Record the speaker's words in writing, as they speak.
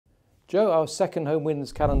Joe, our second home win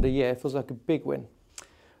this calendar year feels like a big win.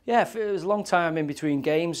 Yeah, it was a long time in between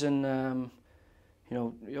games, and you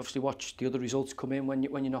know, you obviously watch the other results come in when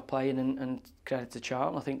you're not playing, and credit to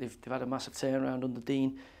Charlton. I think they've had a massive turnaround under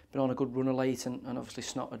Dean, been on a good run of late, and obviously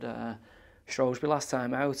snotted Shrewsbury last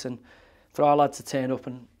time out, and for our lads to turn up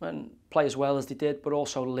and play as well as they did, but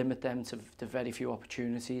also limit them to very few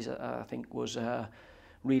opportunities, I think was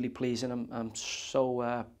really pleasing. I'm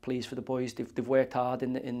so pleased for the boys. They've worked hard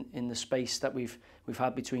in the space that we've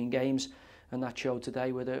had between games, and that showed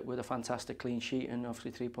today with a fantastic clean sheet and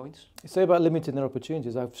obviously 3 points. You say about limiting their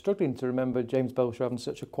opportunities. I'm struggling to remember James Belcher having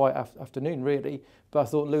such a quiet afternoon, really. But I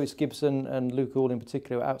thought Lewis Gibson and Luke Hall in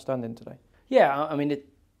particular were outstanding today. Yeah, I mean,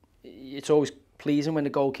 it's always pleasing when the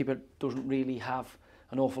goalkeeper doesn't really have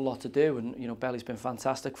an awful lot to do, and you know, Belly's been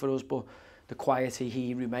fantastic for us, but the quieter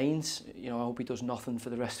he remains, you know, I hope he does nothing for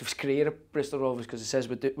the rest of his career at Bristol Rovers, because it says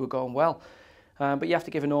we're going well. But you have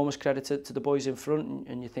to give enormous credit to the boys in front,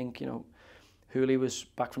 and you think, you know, Hooley was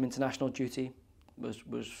back from international duty,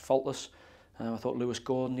 was faultless. I thought Lewis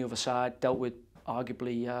Gordon, the other side, dealt with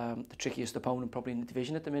arguably the trickiest opponent probably in the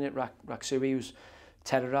division at the minute, Raksui, who's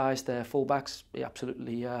terrorised their fullbacks. He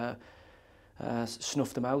absolutely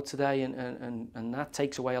snuffed them out today, and that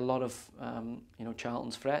takes away a lot of you know,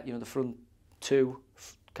 Charlton's threat. You know, the front two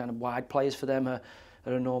kind of wide players for them are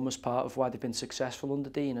an enormous part of why they've been successful under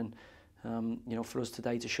Dean, and you know, for us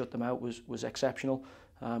today to shut them out was exceptional.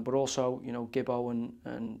 But also, you know, Gibbo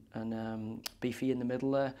and Beefy in the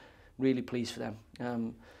middle there, really pleased for them.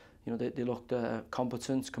 You know, they looked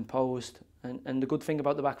competent, composed, and the good thing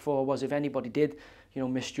about the back four was if anybody did, you know,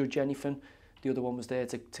 misjudge anything, the other one was there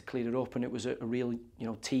to clear it up, and it was a real, you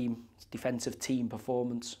know, defensive team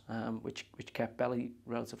performance, which kept Belly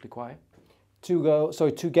relatively quiet.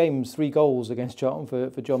 2 games, 3 goals against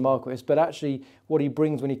Charlton for John Marquis, but actually what he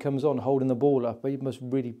brings when he comes on, holding the ball up, he must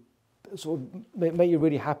really sort of make you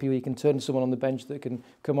really happy when you can turn to someone on the bench that can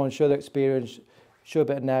come on, show their experience, show a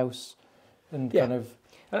bit of nous, and kind of.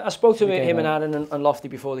 I spoke to him and Aaron and Lofty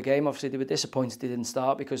before the game. Obviously, they were disappointed they didn't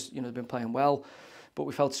start because, you know, they've been playing well, but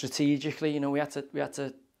we felt strategically, you know, we had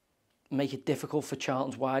to make it difficult for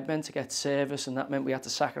Charlton's wide men to get service, and that meant we had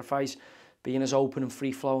to sacrifice being as open and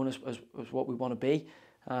free flowing as what we want to be.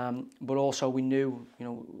 But also we knew, you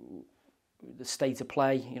know, the state of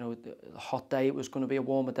play, you know, the hot day, it was going to be a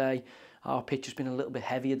warmer day. Our pitch has been a little bit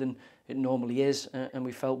heavier than it normally is, and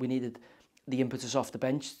we felt we needed the impetus off the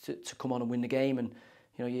bench to come on and win the game. And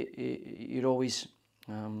you know, you're always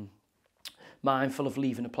mindful of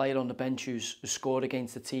leaving a player on the bench who's scored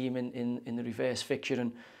against the team in the reverse fixture,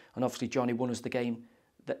 and obviously Johnny won us the game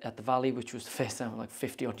at the Valley, which was the first time in like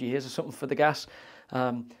 50 odd years or something for the Gas.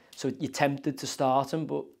 So you're tempted to start him,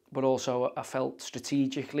 but also I felt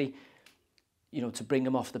strategically, you know, to bring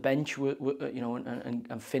him off the bench, you know,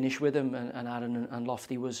 and finish with him, and Aaron and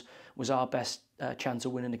Lofty was our best chance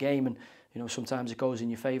of winning the game. And you know, sometimes it goes in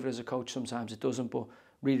your favour as a coach, sometimes it doesn't. But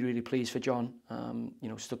really pleased for John. You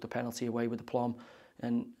know, stuck the penalty away with the plum,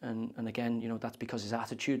 and again, you know, that's because his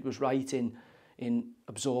attitude was right in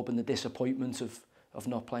absorbing the disappointment of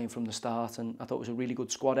not playing from the start. And I thought it was a really good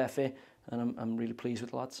squad effort, and I'm really pleased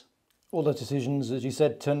with the lads. All the decisions, as you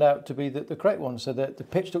said, turned out to be the correct ones. So the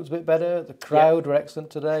pitch looked a bit better, the crowd were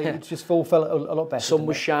excellent today. It just all felt a lot better. Sun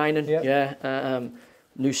was shining,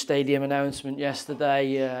 new stadium announcement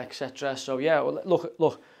yesterday, etc. So yeah, well,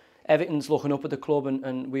 look, Everton's looking up at the club,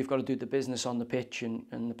 and we've got to do the business on the pitch,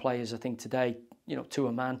 and the players, I think today, you know, to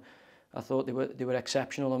a man, I thought they were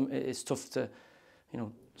exceptional. And it's tough to, you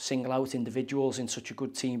know, single out individuals in such a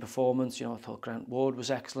good team performance. You know, I thought Grant Ward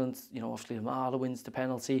was excellent. You know, obviously Marla wins the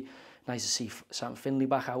penalty. Nice to see Sam Finlay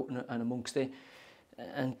back out and amongst it.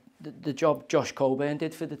 And the job Josh Coburn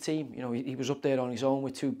did for the team, you know, he was up there on his own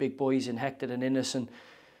with 2 big boys in Hector and Innes, and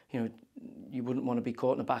you know, you wouldn't want to be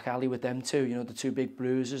caught in a back alley with them too. You know, the 2 big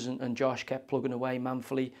bruisers, and Josh kept plugging away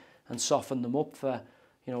manfully and softened them up for,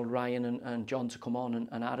 you know, Ryan and John to come on,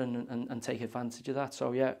 and Aaron and take advantage of that.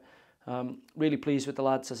 So yeah, really pleased with the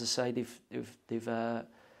lads. As I say,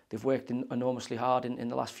 they've worked enormously hard in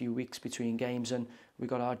the last few weeks between games, and we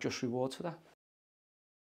got our just rewards for that.